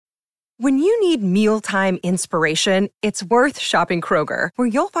When you need mealtime inspiration, it's worth shopping Kroger, where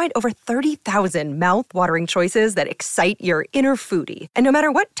you'll find over 30,000 mouth-watering choices that excite your inner foodie. And no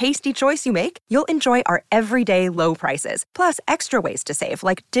matter what tasty choice you make, you'll enjoy our everyday low prices, plus extra ways to save,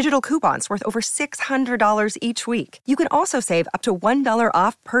 like digital coupons worth over $600 each week. You can also save up to $1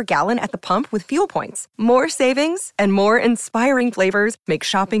 off per gallon at the pump with fuel points. More savings and more inspiring flavors make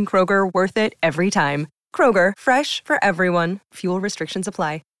shopping Kroger worth it every time. Kroger, fresh for everyone. Fuel restrictions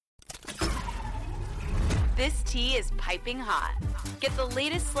apply. This tea is piping hot. Get the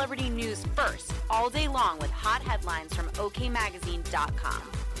latest celebrity news first all day long with hot headlines from okmagazine.com.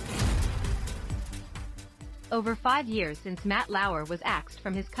 Over 5 years since Matt Lauer was axed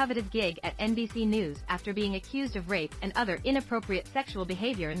from his coveted gig at NBC News after being accused of rape and other inappropriate sexual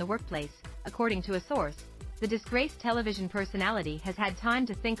behavior in the workplace, according to a source, the disgraced television personality has had time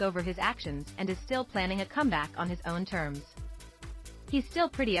to think over his actions and is still planning a comeback on his own terms. He's still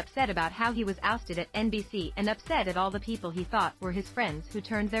pretty upset about how he was ousted at NBC and upset at all the people he thought were his friends who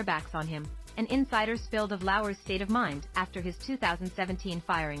turned their backs on him. An insider spilled of Lauer's state of mind after his 2017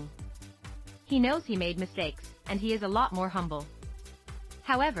 firing. He knows he made mistakes, and he is a lot more humble.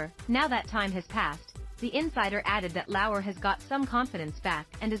 However, now that time has passed, the insider added that Lauer has got some confidence back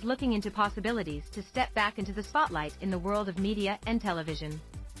and is looking into possibilities to step back into the spotlight in the world of media and television.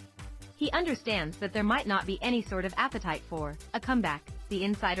 He understands that there might not be any sort of appetite for a comeback, the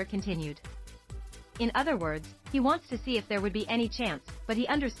insider continued. In other words, he wants to see if there would be any chance, but he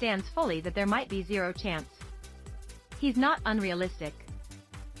understands fully that there might be zero chance. He's not unrealistic.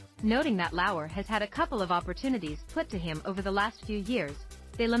 Noting that Lauer has had a couple of opportunities put to him over the last few years,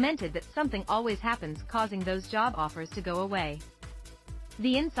 they lamented that something always happens causing those job offers to go away.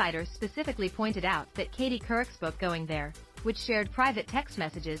 The insider specifically pointed out that Katie Couric's book Going There, which shared private text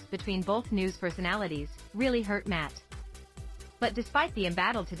messages between both news personalities, really hurt Matt. But despite the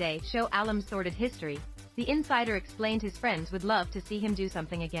embattled Today show alum's sordid history, the insider explained his friends would love to see him do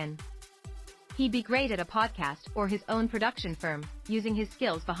something again. He'd be great at a podcast or his own production firm, using his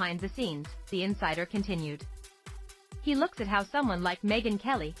skills behind the scenes, the insider continued. He looks at how someone like Megyn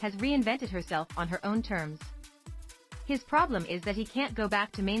Kelly has reinvented herself on her own terms. His problem is that he can't go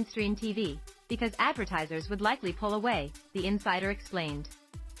back to mainstream TV, because advertisers would likely pull away, the insider explained.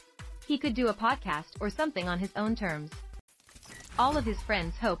 He could do a podcast or something on his own terms. All of his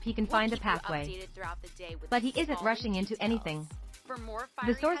friends hope he can find a pathway, but he isn't rushing into anything.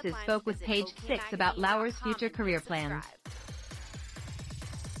 The sources spoke with Page 6 about Lauer's future career plans.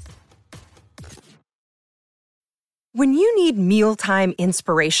 When you need mealtime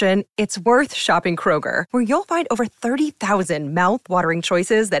inspiration, it's worth shopping Kroger, where you'll find over 30,000 mouth-watering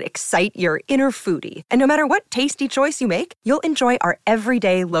choices that excite your inner foodie. And no matter what tasty choice you make, you'll enjoy our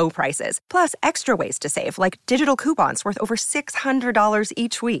everyday low prices, plus extra ways to save, like digital coupons worth over $600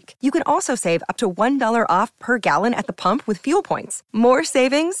 each week. You can also save up to $1 off per gallon at the pump with fuel points. More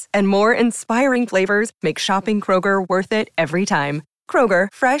savings and more inspiring flavors make shopping Kroger worth it every time. Kroger,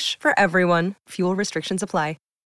 fresh for everyone. Fuel restrictions apply.